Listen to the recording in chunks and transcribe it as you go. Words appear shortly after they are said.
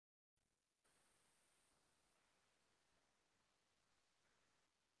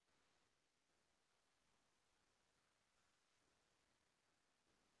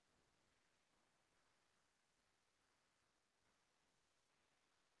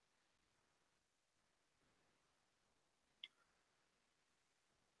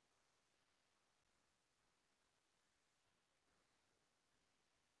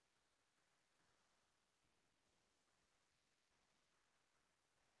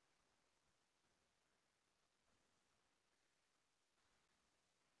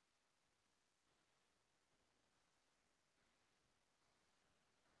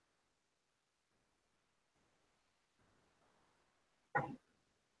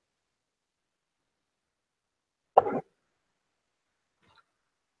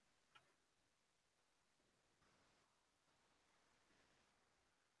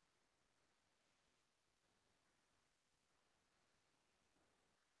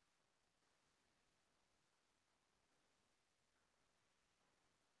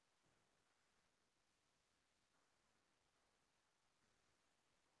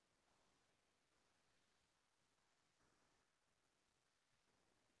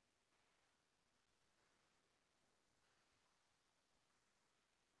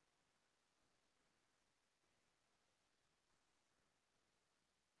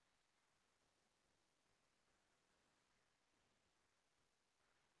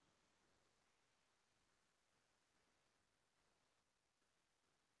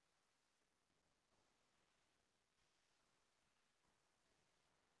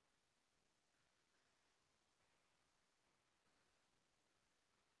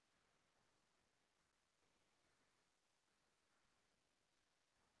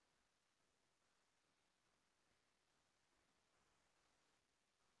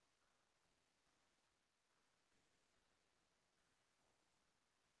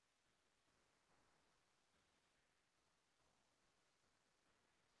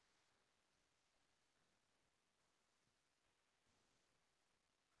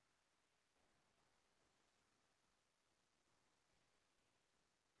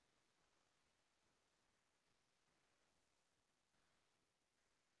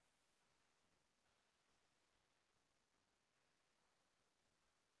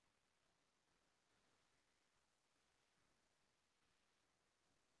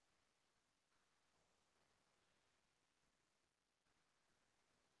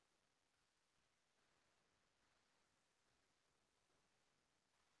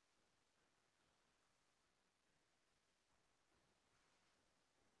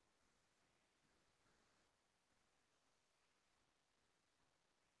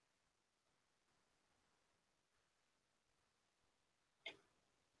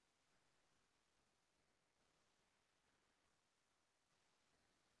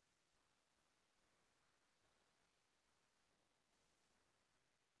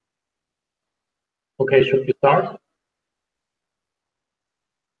Okay, should we start?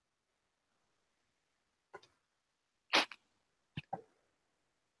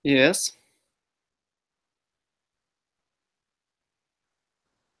 Yes.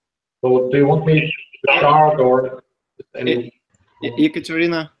 So do you want me to start or any?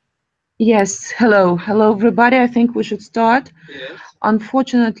 Ekaterina? Yes, hello everybody. I think we should start. Yes.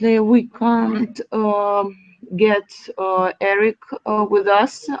 Unfortunately, we can't get Eric with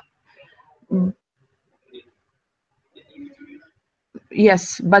us.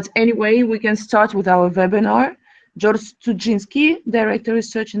 Yes, but anyway, we can start with our webinar. Jorg Studzinski, Director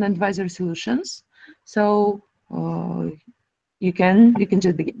Research and Advisory Solutions. So you can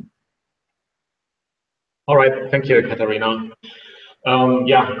just begin. All right, thank you, Katarina.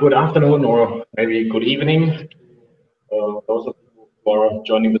 Yeah, good afternoon or maybe good evening. Those of you who are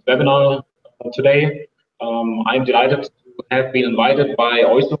joining this webinar today. I'm delighted to have been invited by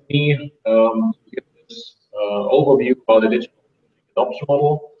OISOME to give this overview about the digital adoption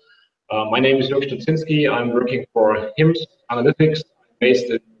model. My name is Jorg Studzinski. I'm working for HIMSS Analytics, based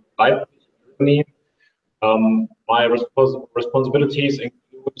in Leipzig, Germany. My responsibilities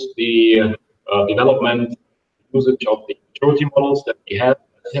include the development, usage of the maturity models that we have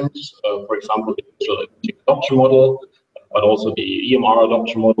at HIMSS, for example, the digital adoption model, but also the EMR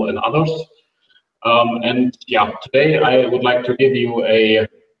adoption model and others. And yeah, today I would like to give you a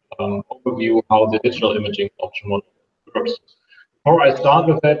overview of how the digital imaging adoption model works. Before I start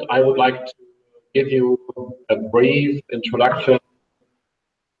with that, I would like to give you a brief introduction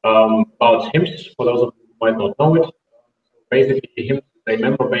about HIMSS, for those of you who might not know it. Basically, HIMSS is a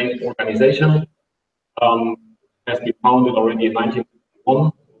member-based organization. Has been founded already in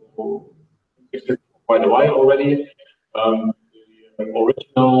 1961, so existed for quite a while already. The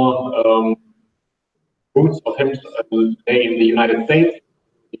original roots of HIMSS are today in the United States.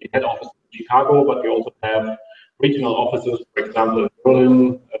 The head office in Chicago, but we also have regional offices, for example, in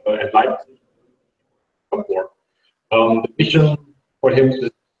Berlin and Leipzig. The mission for HIMSS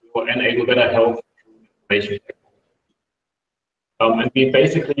is to enable better health through information technology. And we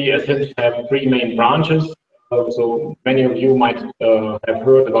basically, as HIMSS, have three main branches. So many of you might have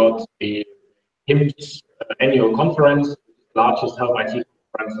heard about the HIMSS annual conference, the largest health IT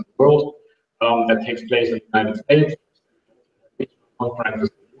conference in the world, that takes place in the United States. Conferences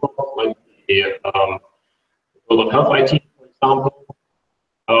in Europe, like the Global Health IT, for example.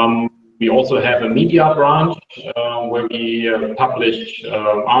 We also have a media branch where we publish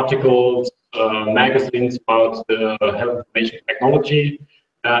articles, magazines about the health information technology.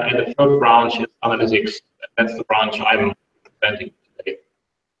 And the third branch is analytics. That's the branch I'm presenting today.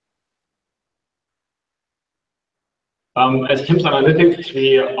 As HIMSS Analytics,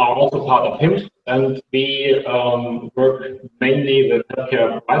 we are also part of HIMSS, and we work mainly with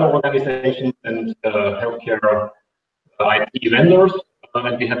healthcare provider organizations and healthcare IT vendors.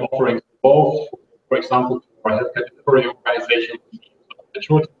 And we have offerings both, for example, for healthcare delivery organizations,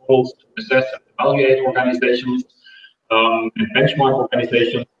 maturity models to assess and evaluate organizations, and benchmark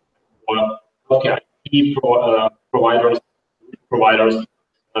organizations, or healthcare IT providers.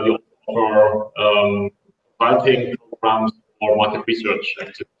 We offer consulting programs or market research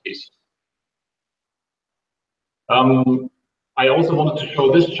activities. I also wanted to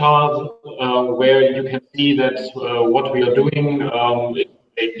show this chart where you can see that what we are doing is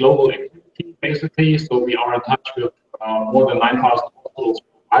a global activity, basically. So we are in touch with more than 9,000 hospitals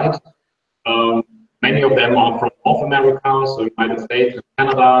worldwide. Many of them are from North America, so United States and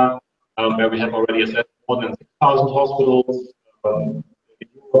Canada, where we have already assessed more than 6,000 hospitals. In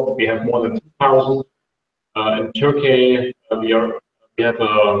Europe, we have more than 2,000. In Turkey, we have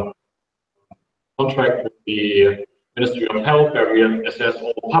a contract with the Ministry of Health, where we assess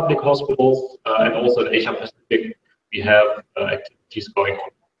all public hospitals, and also in Asia Pacific, we have activities going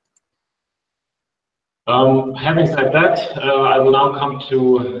on. Having said that, I will now come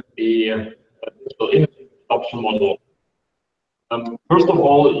to the digital imaging adoption model. First of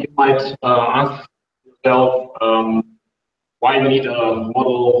all, you might ask yourself why we need a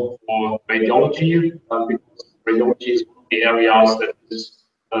model for radiology, because radiology is one of the areas that is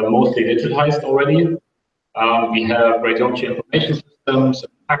mostly digitized already. We have radiology information systems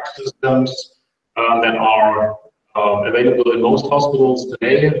and PACS systems that are available in most hospitals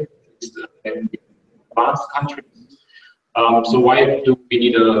today, in advanced countries. So why do we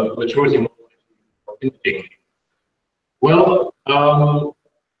need a maturity model for imaging? Well,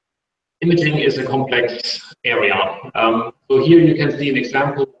 imaging is a complex area. So here you can see an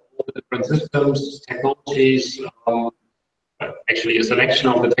example of all the different systems, technologies, actually a selection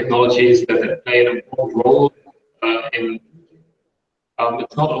of the technologies that play an important role in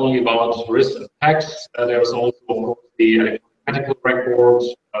It's not only about risk and tax. There's also, of course, the medical records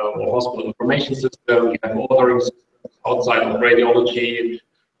or hospital information system. You have ordering systems outside of radiology.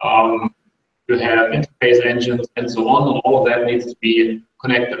 You have interface engines and so on, and all of that needs to be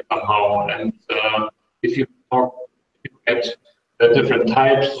connected somehow. And if you look at the different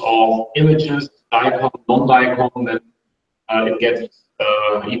types of images, DICOM, non-DICOM, then it gets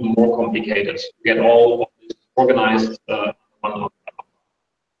even more complicated to get all of this organized on.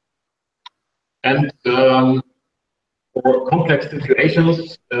 And for complex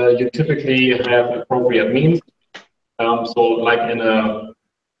situations, you typically have appropriate means. So like in a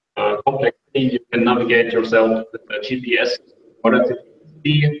complex city, you can navigate yourself with a GPS relatively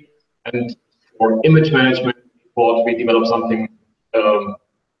easily. And for image management, we develop something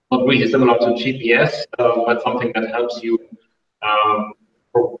not really similar to GPS, but something that helps you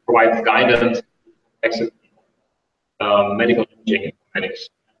provide guidance medical imaging informatics.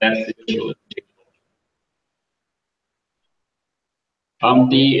 That's the digital imaging.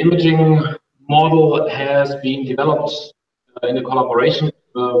 The imaging model has been developed in a collaboration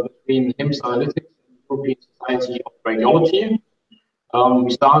between HIMSS Analytics and the European Society of Radiology. We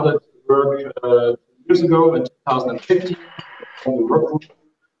started work 2 years ago in 2015 from the work group.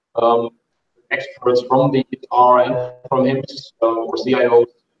 Experts from the R and from HIMSS or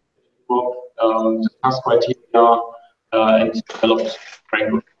CIOs discussed criteria and developed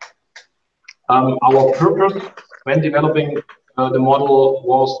framework. Our purpose when developing the model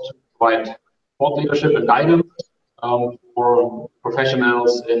was to provide thought leadership and guidance for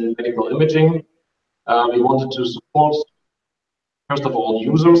professionals in medical imaging. We wanted to support, first of all,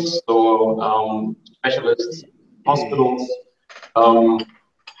 users, so specialists, hospitals,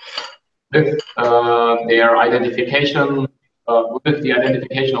 with their identification, with the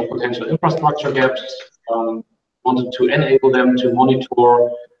identification of potential infrastructure gaps. Wanted to enable them to monitor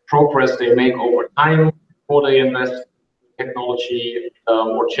progress they make over time before they invest in technology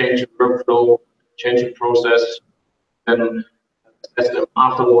or change the workflow, change the process, then test them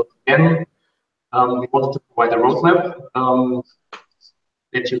afterwards again. We wanted to provide a roadmap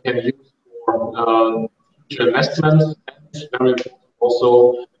that you can use for future investments. And very important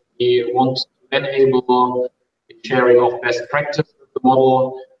also, we want to enable the sharing of best practice of the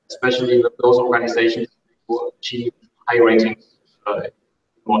model, especially with those organizations who achieve high ratings in the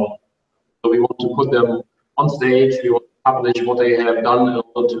model. So we want to put them on stage, we want to publish what they have done in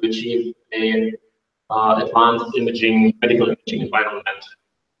order to achieve a advanced imaging, medical imaging environment.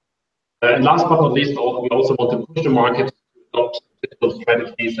 And last but not least, we also want to push the market to adopt digital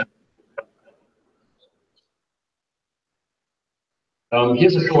strategies.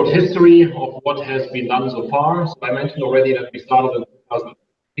 Here's a short history of what has been done so far. So I mentioned already that we started in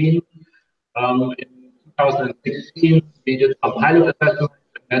 2015. In 2016, we did some pilot assessments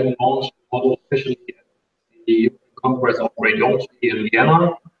and then launched the model officially at the Congress of Radiology in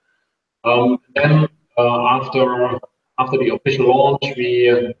Vienna. Then after the official launch, we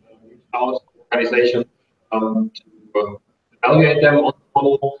reached out to organizations to evaluate them on the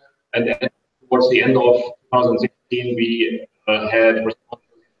model. And then towards the end of 2016, we had responses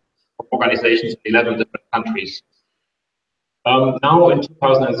from organizations in 11 different countries. Now in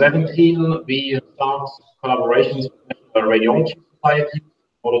 2017, we start collaborations with radiology societies in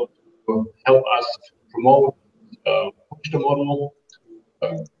order to help us to promote, push the model,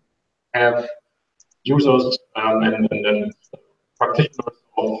 to have users and practitioners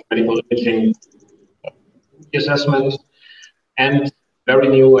of medical imaging assessment. And very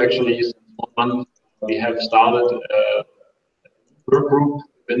new, actually, since 1 month, we have started a work group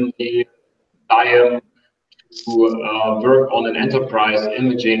within the DIAM to work on an enterprise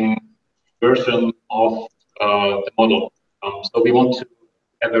imaging version of the model. So we want to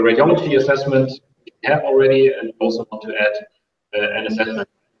have a radiology assessment we have already, and we also want to add an assessment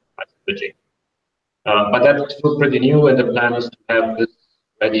of imaging. But that's still pretty new, and the plan is to have this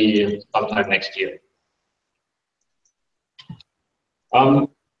ready sometime next year.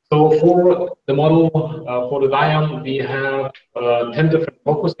 So for the model, for the DIAM, we have 10 different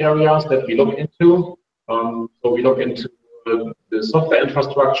focus areas that we look into. So we look into the software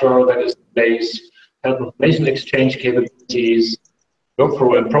infrastructure that is in place, health information exchange capabilities,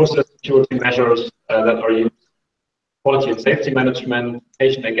 workflow and process security measures that are used, quality and safety management,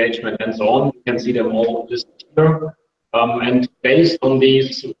 patient engagement, and so on. You can see them all listed here. And based on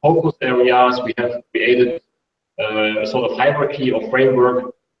these focus areas, we have created a sort of hierarchy or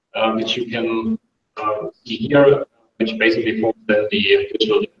framework which you can see here, which basically forms the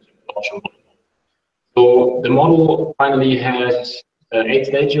digital adoption model. So the model finally has 8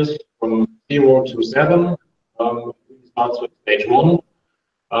 stages from 0 to 7. It starts with stage 1,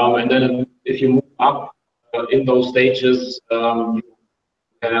 And then if you move up in those stages,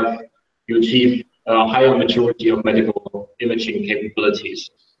 you achieve a higher maturity of medical imaging capabilities.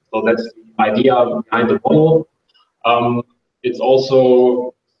 So that's the idea behind the model. It's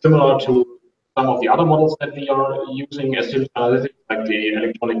also similar to some of the other models that we are using as simple analytics, like the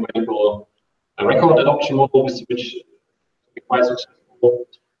electronic medical record adoption model, which is quite successful.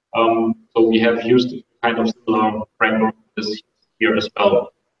 So we have used kind of similar framework this year as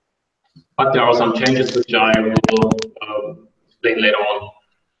well. But there are some changes which I will explain later on,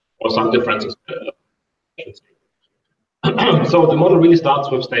 or some differences. So the model really starts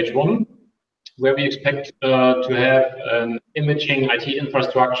with stage 1, where we expect to have an imaging IT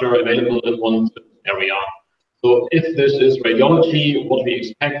infrastructure available in one area. So if this is radiology, what we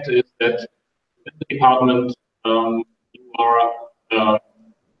expect is that in the department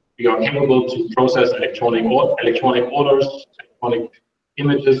you are capable to process electronic orders, electronic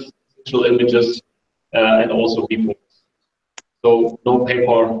images, digital images, and also reports. So no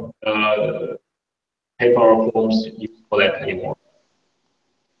paper forms used for that anymore.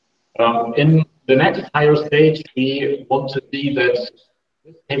 In the next higher stage, we want to see that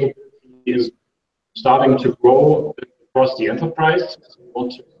this capability is starting to grow across the enterprise. So we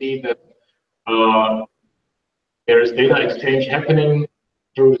want to see that there is data exchange happening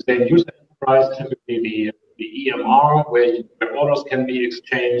through the same user enterprise, typically the EMR, where orders can be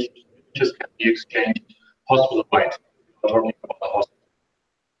exchanged, images can be exchanged, hospital-wide. We're talking about the hospital.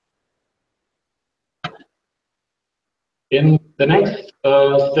 In the next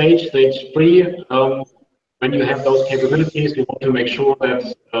stage, stage 3, when you have those capabilities, you want to make sure that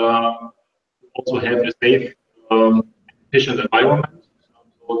you also have a safe, efficient environment.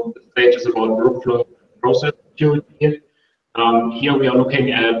 So the stage is about workflow process security. Here we are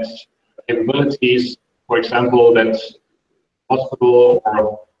looking at capabilities, for example, that hospital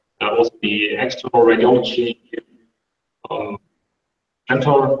or also the external radiology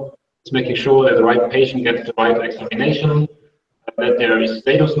center is making sure that the right patient gets the right examination, that there is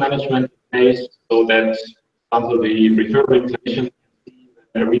status management in place, so that until the referring clinician can see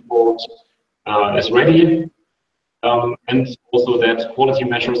that the report is ready, and also that quality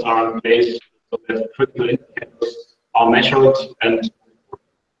measures are in place so that critical indicators are measured. And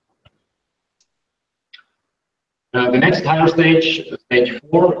the next higher stage, stage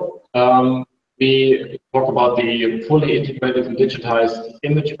 4, we talk about the fully integrated and digitized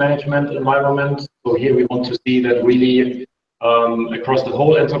image management environment. So here we want to see that really across the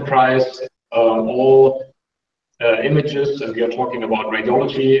whole enterprise, all images, and we are talking about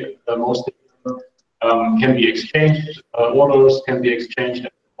radiology mostly, can be exchanged, orders can be exchanged,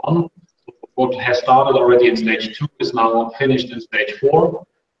 and so on. So what has started already in stage 2 is now finished in stage 4.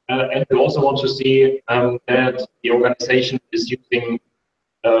 And we also want to see that the organization is using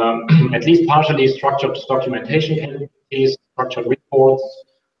at least partially structured documentation capabilities, structured reports,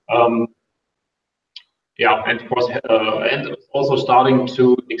 and of course, and also starting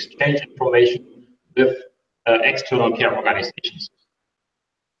to exchange information with external care organizations.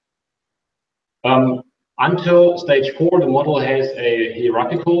 Until stage 4, the model has a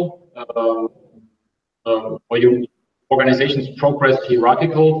hierarchical, organizations progress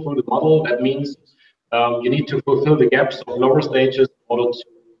hierarchical through the model. That means you need to fulfill the gaps of lower stages in order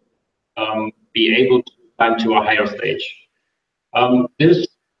to be able to climb to a higher stage. This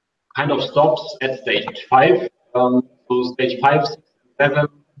kind of stops at stage 5. So stage 5, 6, and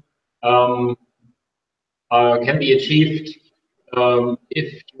 7 can be achieved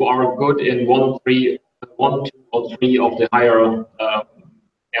if you are good in 1, 2, or 3 of the higher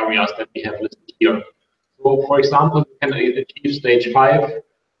areas that we have listed here. So, for example, you can achieve stage 5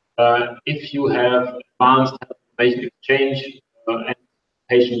 if you have advanced patient exchange and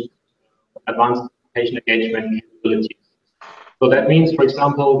advanced patient engagement capabilities. So that means, for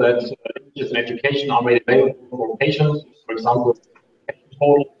example, that images and education are made available for patients, for example,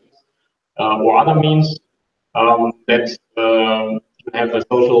 or other means, that you have a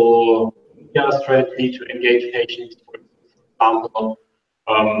social media strategy to engage patients, for example,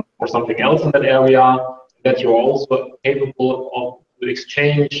 or something else in that area, that you're also capable of to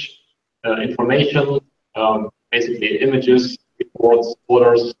exchange information, basically images, reports,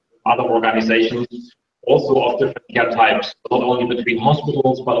 orders, other organizations, also of different care types, not only between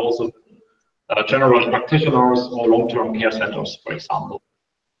hospitals, but also general practitioners or long-term care centers, for example.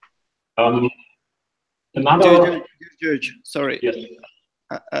 George, sorry. Yes.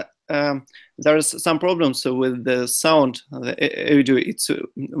 There's some problems with the sound. The audio, it's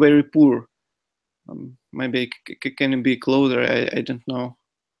very poor. Maybe can it be closer? I don't know.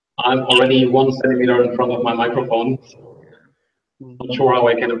 I'm already 1 centimeter in front of my microphone. Not sure how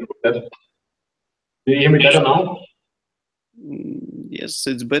I can improve that. Do you hear me better now? Yes,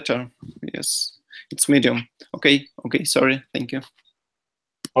 it's better. Yes, it's medium. Okay, okay, sorry, thank you.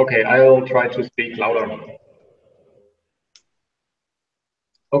 Okay, I'll try to speak louder.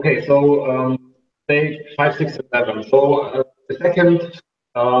 Okay, so stage 5, 6, and 7. So the second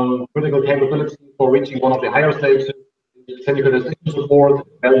critical capability for reaching one of the higher stages is clinical decision support,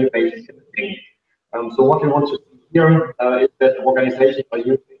 value-based imaging. So what we want to see here is that organizations are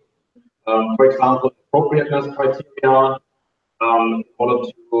using, for example, appropriateness criteria in order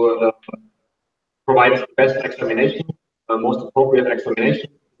to provide the best examination, most appropriate examination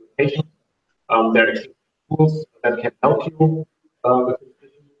to the patient. There are tools that can help you with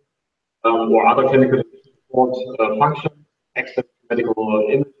or other clinical support functions, access to medical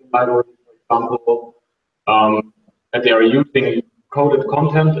imaging libraries, for example, and they are using coded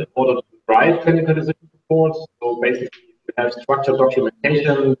content in order to drive clinical decision support. So basically, you have structured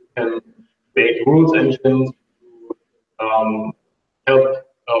documentation, you can create rules engines to help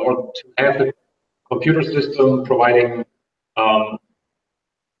or to have the computer system providing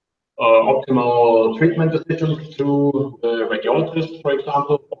optimal treatment decisions to the radiologist, for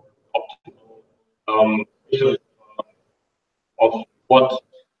example, optimal vision of what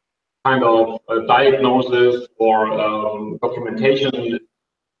kind of diagnosis or documentation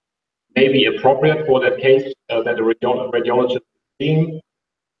may be appropriate for that case that the radiologist is seeing,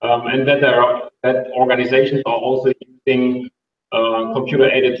 and that organizations are also using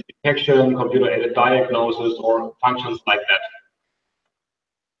computer-aided detection, computer-aided diagnosis, or functions like that.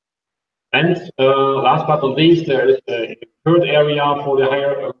 And last but not least, there is a third area for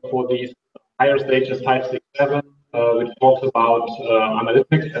the for these higher stages, 5, 6, 7, which talks about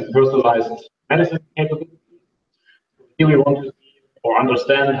analytics and personalized medicine capabilities. Here we want to see or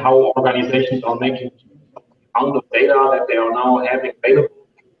understand how organizations are making use of the amount of data that they are now having available.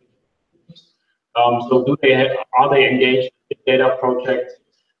 So are they engaged in data projects?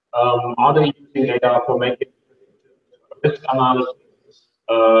 Are they using data for making risk analysis?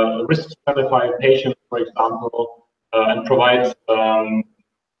 Risk stratified patients, for example, and provide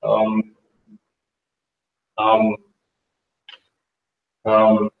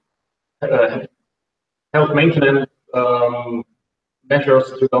health maintenance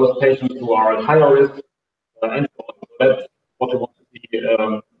measures to those patients who are at higher risk, and so on. So that's what we want to see in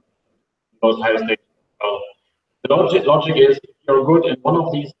those higher stages. The logic is if you're good in one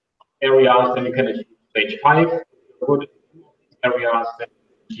of these areas, then you can achieve stage 5. If you're good in two of these areas, then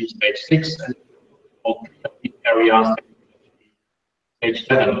you can achieve stage 6. And all 3 of these areas, then you can achieve stage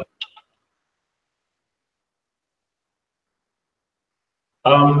 7.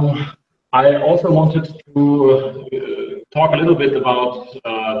 I also wanted to talk a little bit about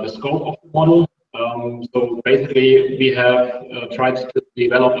the scope of the model. So basically, we have tried to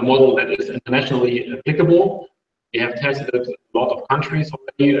develop a model that is internationally applicable. We have tested a lot of countries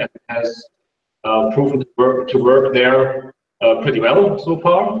already and has proven to work there pretty well so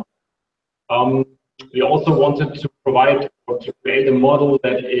far. We also wanted to provide or to create a model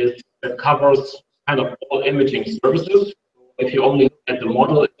that covers kind of all imaging services. If you only look at the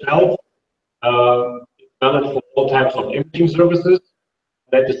model itself, it's valid for all types of imaging services.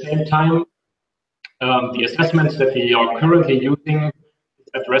 But at the same time, the assessments that we are currently using is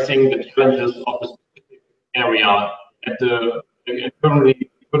addressing the challenges of the specific area. Currently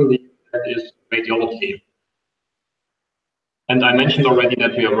that is radiology. And I mentioned already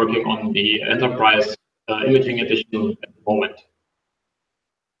that we are working on the enterprise imaging edition at the moment.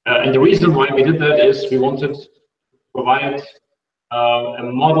 And the reason why we did that is we wanted to provide a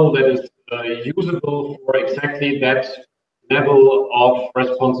model that is usable for exactly that level of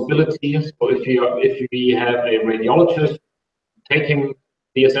responsibility. So if we have a radiologist taking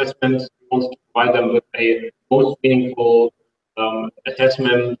the assessment, we want to provide them with a most meaningful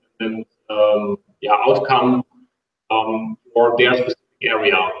assessment and outcome for their specific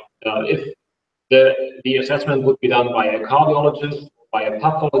area. If the assessment would be done by a cardiologist, by a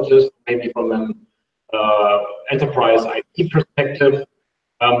pathologist, maybe from an enterprise IT perspective,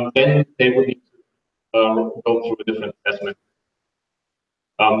 then they would need to go through a different assessment.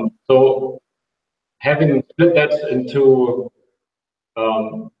 So having split that into,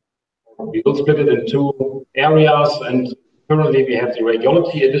 we will split it in 2 areas, and currently we have the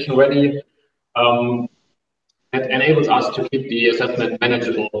radiology edition ready. That enables us to keep the assessment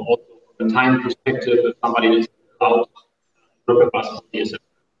manageable, also from the time perspective if somebody needs to go out and work with us on the assessment.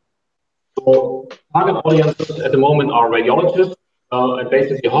 So target audiences at the moment are radiologists, and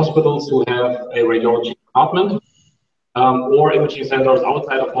basically hospitals who have a radiology department, or imaging centers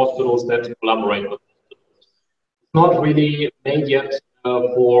outside of hospitals that collaborate with hospitals. not really made yet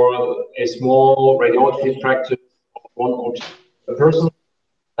for a small radiology practice of 1 or 2 person.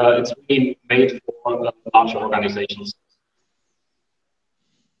 It's really made for larger organizations.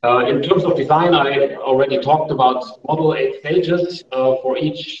 In terms of design, I already talked about model 8 stages. For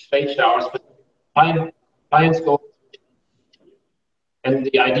each stage, there are specific compliance goals. And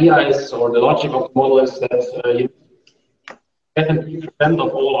the idea is, or the logic of the model is that 70%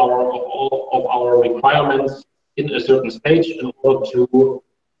 of our requirements in a certain stage in order to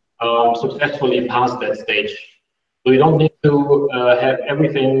successfully pass that stage. So you don't need to have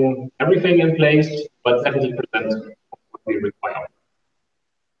everything in place, but 70% of what we require.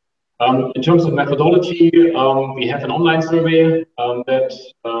 In terms of methodology, we have an online survey that,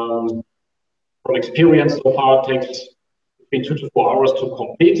 from experience so far, takes between 2 to 4 hours to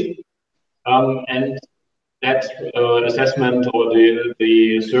complete. And that assessment or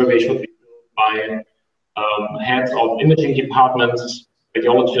the survey should be filled by heads of imaging departments,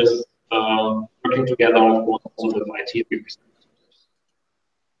 radiologists, working together, of course, also with IT representatives.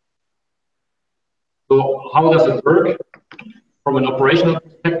 So how does it work? From an operational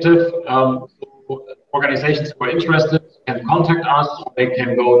perspective, organizations who are interested can contact us. They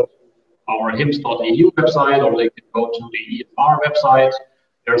can go to our hims.eu website, or they can go to the EFR website.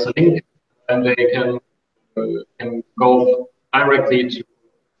 There's a link, and they can go directly to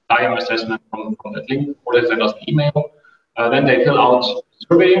DIAM assessment from that link, or they send us an email. Then they fill out the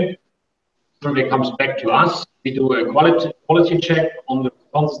survey. The survey comes back to us. We do a quality check on the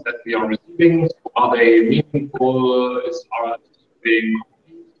responses that we are receiving. So are they meaningful? Are they complete?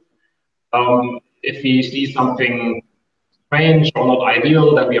 If we see something strange or not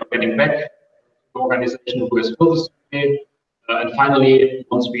ideal, then we are getting back to the organization who has filled the survey. And finally,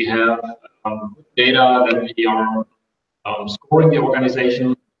 once we have good data, then we are scoring the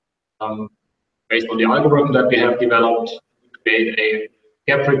organization based on the algorithm that we have developed. We create a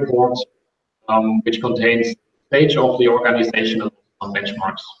gap report which contains the stage of the organization and some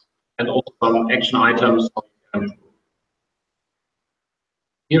benchmarks, and also some action items.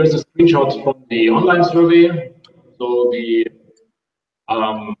 Here is a screenshot from the online survey. So the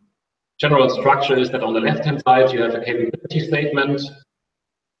general structure is that on the left-hand side, you have a capability statement.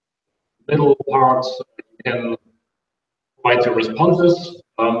 Middle part, you can provide your responses.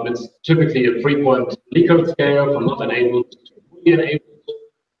 It's typically a 3-point Likert scale from not enabled to fully enabled.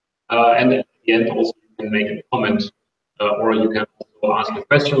 And at the end, also, you can make a comment, or you can also ask a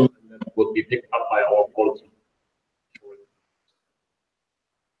question, and that will be picked up by our quality.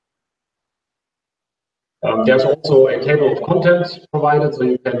 There's also a table of contents provided, so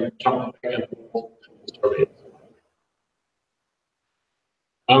you can jump back and forth to the survey.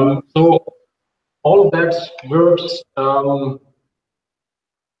 So all of that works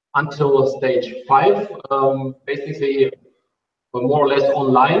until stage 5, basically more or less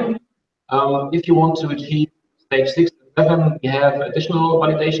online. If you want to achieve stage 6 and 7, we have additional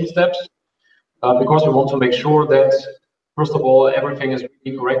validation steps because we want to make sure that, first of all, everything is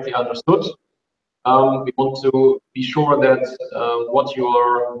really correctly understood. We want to be sure that what you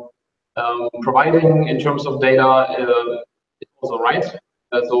are providing in terms of data is also right,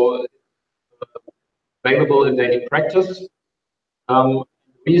 so available in daily practice. The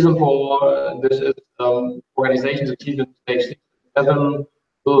reason for this is organizations achieving stage 6 and 7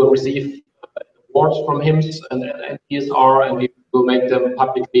 will receive awards from HIMSS and PSR, and we will make them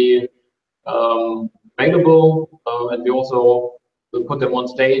publicly available, and we also will put them on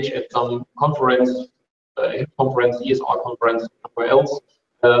stage at some conference, conference, ESR conference, somewhere else,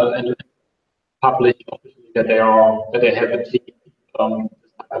 and publish officially that they have achieved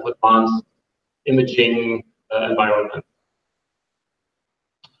this type of advanced imaging environment.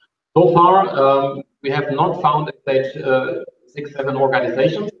 So far, we have not found a stage 6-7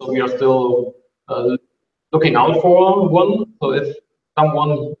 organization, so we are still looking out for one. So if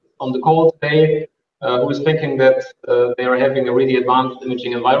someone on the call today who is thinking that they are having a really advanced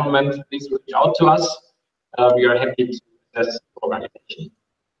imaging environment, please reach out to us. We are happy to assess the organization.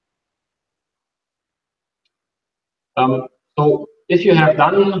 So if you have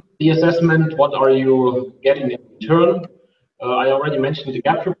done the assessment, what are you getting in return? I already mentioned the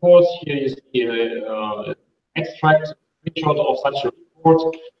gap reports. Here you see an extract, screenshot of such a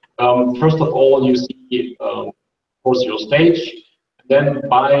report. First of all, you see, of course, your stage. Then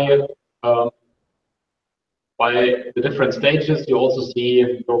by the different stages, you also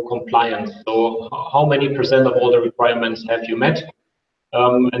see your compliance. So how many % of all the requirements have you met?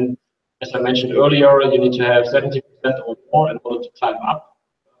 And as I mentioned earlier, you need to have 70% or more in order to climb up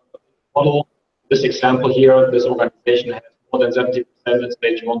the model. This example here, this organization has more than 70% in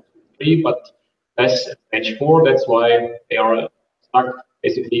stage 1, 2, 3, but less at stage 4. That's why they are stuck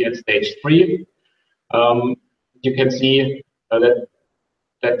basically at stage 3. You can see that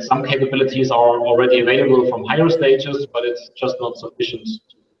some capabilities are already available from higher stages, but it's just not sufficient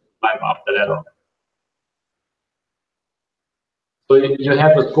to climb up the ladder. So you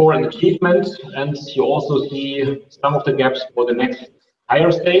have a score and achievement, and you also see some of the gaps for the next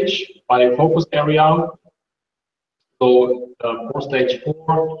higher stage by focus area. So for stage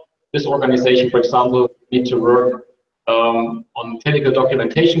 4, this organization, for example, need to work on technical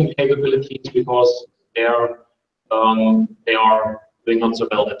documentation capabilities because they are doing not so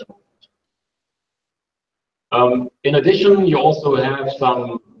well at the moment. In addition, you also have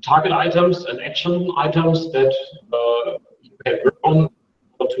some target items and action items that you can work on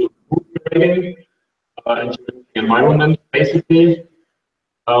to improve your rating and the environment, basically.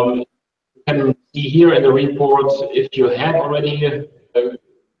 You can see here in the report if you have already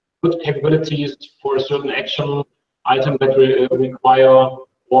good capabilities for a certain action item that we require,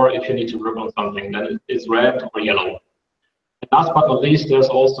 or if you need to work on something, then it's red or yellow. And last but not least, there's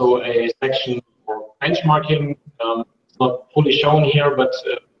also a section for benchmarking. It's not fully shown here, but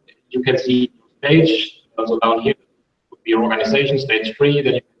you can see stage. So down here would be organization, stage 3.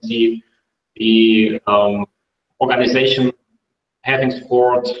 Then you can see the organization having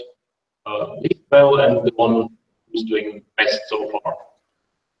scored least well and the one who's doing best so far.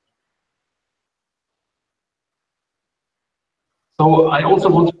 So I also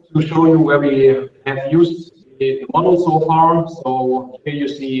wanted to show you where we have used the model so far. So here you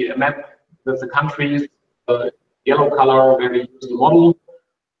see a map with the countries, yellow color where we use the model.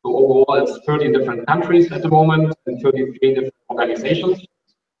 So overall it's 30 different countries at the moment and 33 different organizations.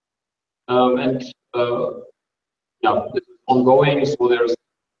 Yeah, this is ongoing, so there's a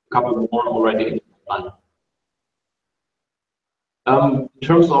couple more already in the pipeline. In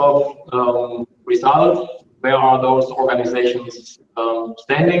terms of results, where are those organizations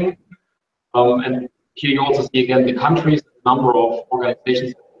standing? And here you also see again the countries, the number of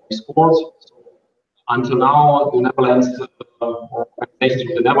organizations that we scored. So until now, the Netherlands, organizations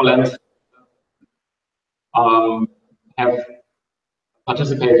from the Netherlands have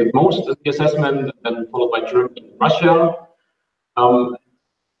participated most in the assessment, and followed by Germany and Russia. On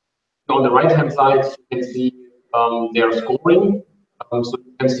the right-hand side, you can see their scoring. So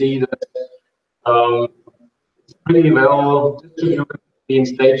you can see that it's pretty well distributed in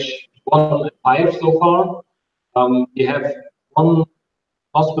stage 1 and 5 so far. We have one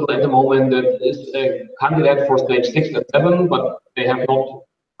hospital at the moment that is a candidate for stage 6 and 7, but they have not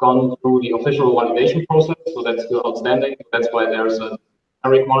gone through the official validation process, so that's still outstanding. That's why there's a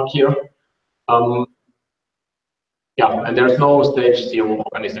asterisk mark here. Yeah, and there's no stage 0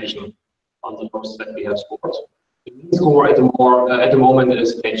 organization on the those that we have scored. The mean score at the moment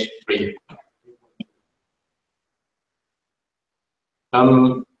is stage 3.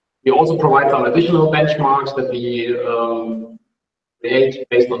 We also provide some additional benchmarks that we create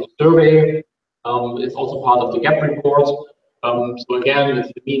based on the survey. It's also part of the gap report. So again,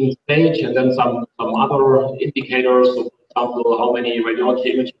 it's the mean stage and then some other indicators. So for example, how many radiology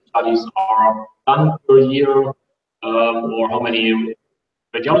imaging studies are done per year, or how many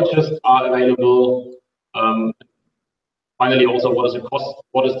radiologists are available. Finally, also what is the cost?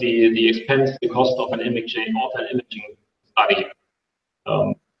 What is the expense, the cost of an imaging study?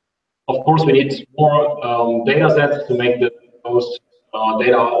 Of course, we need more data sets to make those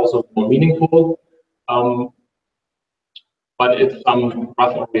data also more meaningful. But it's some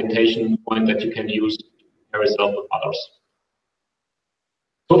rough orientation point that you can use to compare yourself with others.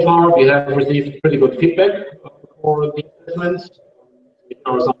 So far, we have received pretty good feedback for the assessments.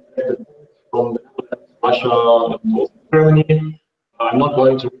 There are some from the Netherlands, Russia, and also Germany. I'm not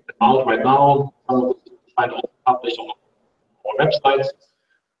going to read them out right now. Some of them you find also published on our websites.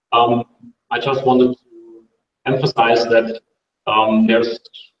 I just wanted to emphasize that there's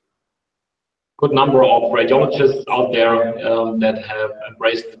good number of radiologists out there that have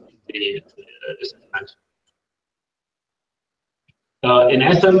embraced the assessment. In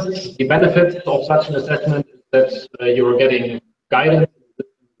essence, the benefits of such an assessment is that you're getting guidance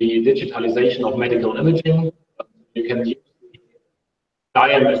in the digitalization of medical imaging. You can use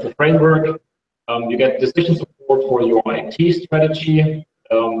DIAM as the framework. You get decision support for your IT strategy.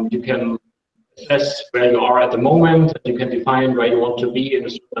 You can assess where you are at the moment. You can define where you want to be in a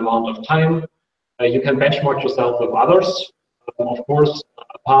certain amount of time. You can benchmark yourself with others. Of course,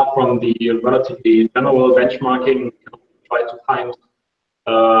 apart from the relatively general benchmarking, you can try to find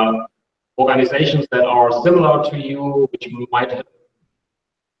organizations that are similar to you, which might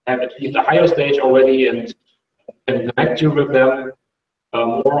have achieved a higher stage already and can connect you with them.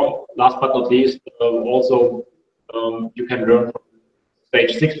 Or last but not least, also you can learn from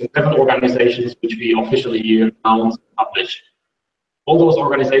stage 6 and 7 organizations, which we officially announce and publish. All those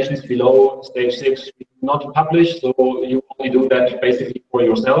organizations below stage 6 we do not publish, so you only do that basically for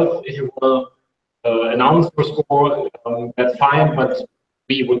yourself. If you want to announce your score, that's fine, but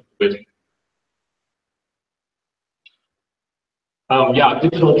we would do it. Yeah,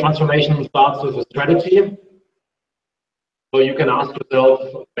 digital transformation starts with a strategy. So you can ask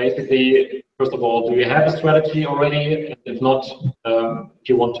yourself, basically, first of all, do you have a strategy already? And if not, if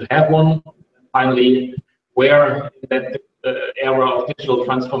you want to have one. Finally, where in that era of digital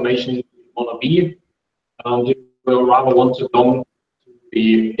transformation do you want to be? Do you rather want to belong to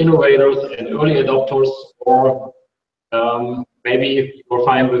the innovators and early adopters, or maybe you're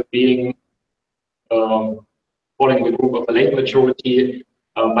fine with being following the group of a late maturity,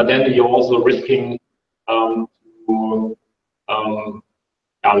 but then you're also risking to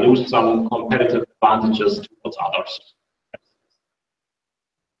lose some competitive advantages towards others.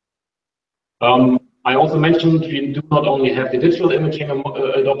 I also mentioned we do not only have the digital imaging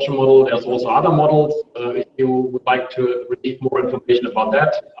adoption model, there's also other models. If you would like to receive more information about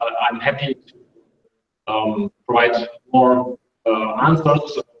that, I'm happy to provide more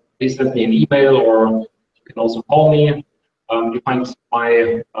answers. Please send me an email, or you can also call me. You find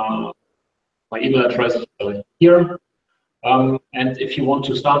my email address here. And if you want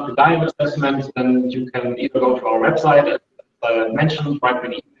to start the DIAM assessment, then you can either go to our website, as I mentioned, write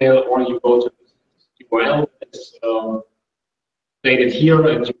me an email, or you go to the URL that's stated here,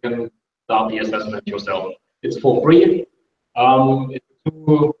 and you can start the assessment yourself. It's for free. It's a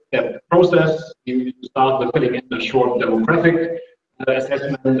two-step process. You start with filling in a short demographic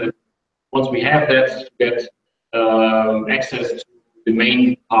assessment, and once we have that, you get access to the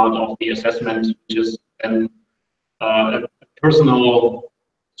main part of the assessment, which is then a personal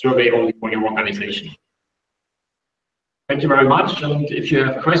survey only for your organization. Thank you very much, and if you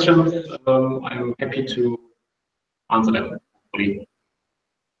have questions, I'm happy to answer them.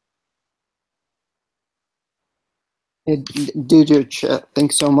 Jorg,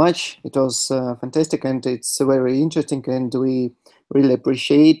 thanks so much. It was fantastic, and it's very interesting, and we really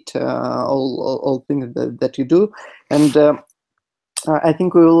appreciate all things that you do. And I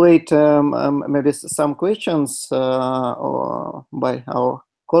think we will wait maybe some questions or by our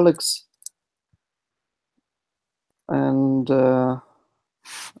colleagues. And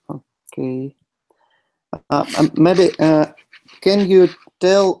okay, maybe can you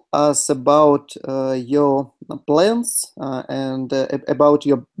tell us about your plans and about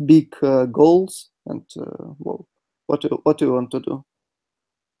your big goals and what do you want to do?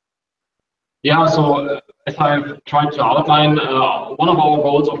 Yeah, so as I've tried to outline, one of our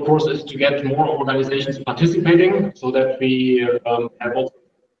goals, of course, is to get more organizations participating so that we have also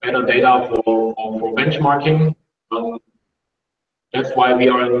better data for benchmarking. That's why we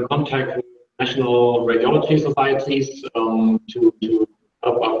are in contact with national radiology societies to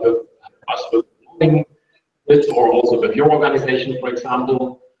help us with this, or also with your organization, for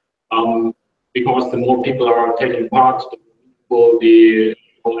example, because the more people are taking part, the more the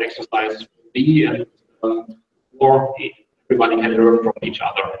whole exercise will be, and more everybody can learn from each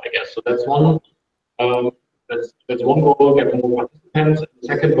other, I guess. So that's one. That's one goal: get more participants. The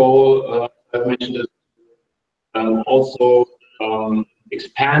second goal I've mentioned is also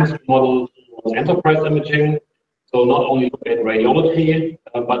expand the model towards enterprise imaging. So not only look at radiology,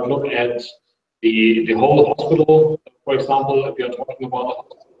 but look at the whole hospital, for example, if you're talking about a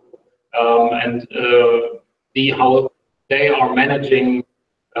hospital, and see how they are managing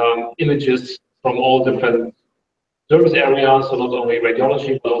images from all different service areas, so not only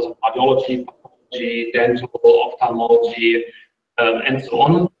radiology, but also cardiology, pathology, dental, ophthalmology, and so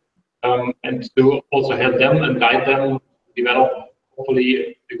on, and to also help them and guide them to develop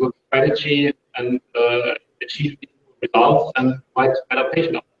hopefully a good strategy and achieve results and provide better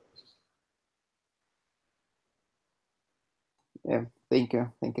patient outcomes. Yeah, thank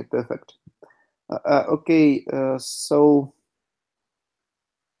you, perfect. Okay, so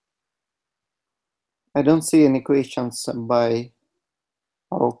I don't see any questions by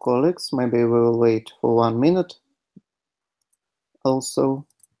our colleagues. Maybe we will wait for 1 minute also.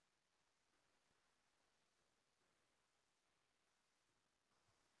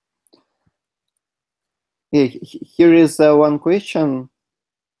 Yeah, here is one question,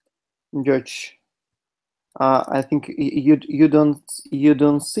 Jorg. I think you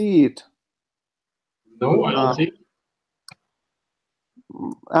don't see it. No, I don't see it.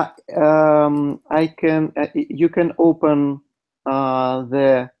 I can. You can open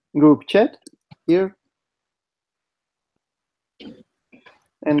the group chat here.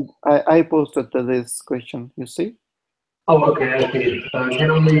 And I posted this question, you see? Oh, okay, I see.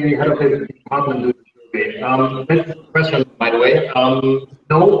 Can only the head of the department do the survey? That's a question, by the way. No,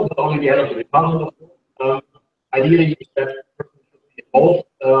 not only the head of the department, of course. Ideally, that person should be involved,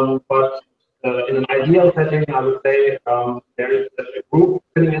 but in an ideal setting, I would say there is a group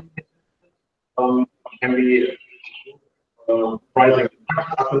filling in. Can be pricing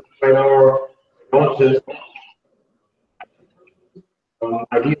administrator, notice.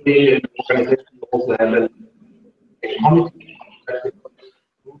 Ideally, in the organization, you also have a committee that is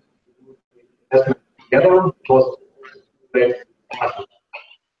assessment together because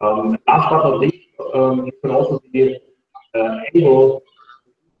last but not least, you can also be able to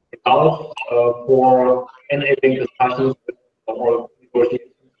for enabling discussions with, or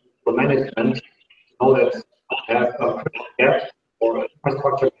negotiations for management. Know that you have critical gaps or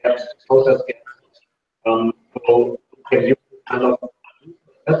infrastructure gaps, process gaps. So you can use this kind of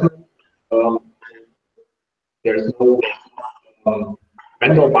assessment. There's no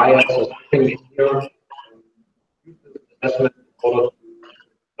vendor bias or something in here. Use this assessment in order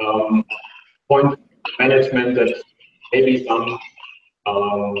to point management that maybe some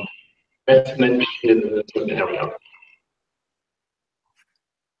investment in a certain area.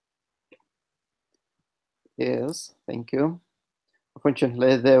 Yes, thank you.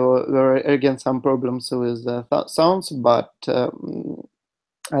 Unfortunately, there were again some problems with the sounds, but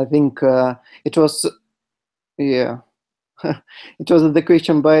I think it was, yeah, it was the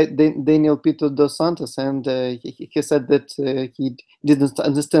question by Daniel Pito dos Santos, and he said that he didn't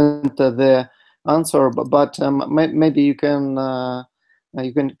understand the answer, but maybe you can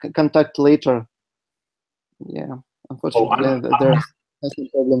contact later. Yeah, unfortunately, there's some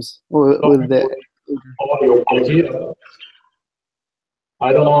problems with the audio quality.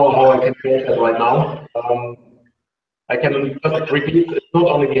 I don't know how I can change that right now. I can just repeat, it's not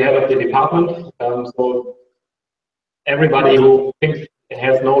only the head of the department, so everybody who thinks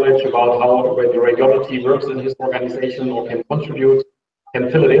has knowledge about how the radiology works in his organization or can contribute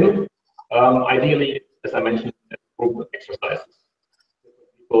can fill it in. Ideally, as I mentioned, group exercises.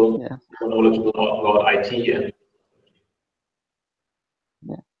 People yeah. who are knowledgeable about IT and.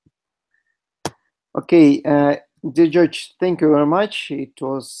 Yeah. Okay. Dear George, thank you very much. It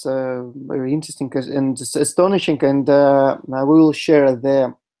was very interesting and astonishing, and we will share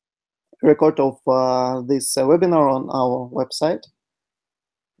the record of this webinar on our website.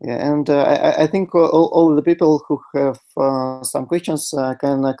 Yeah, and I think all the people who have some questions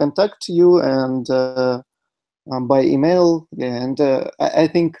can contact you and by email. Yeah, and I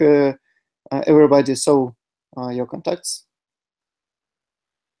think everybody saw your contacts.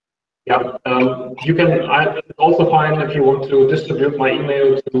 Yeah, you can. It's also fine if you want to distribute my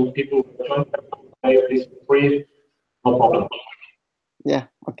email to people who join. Please feel free. No problem. Yeah.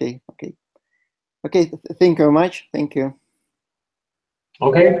 Okay. Okay. Okay. Thank you very much. Thank you.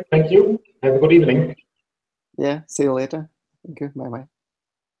 Okay. Thank you. Have a good evening. Yeah. See you later. Thank you. Bye bye.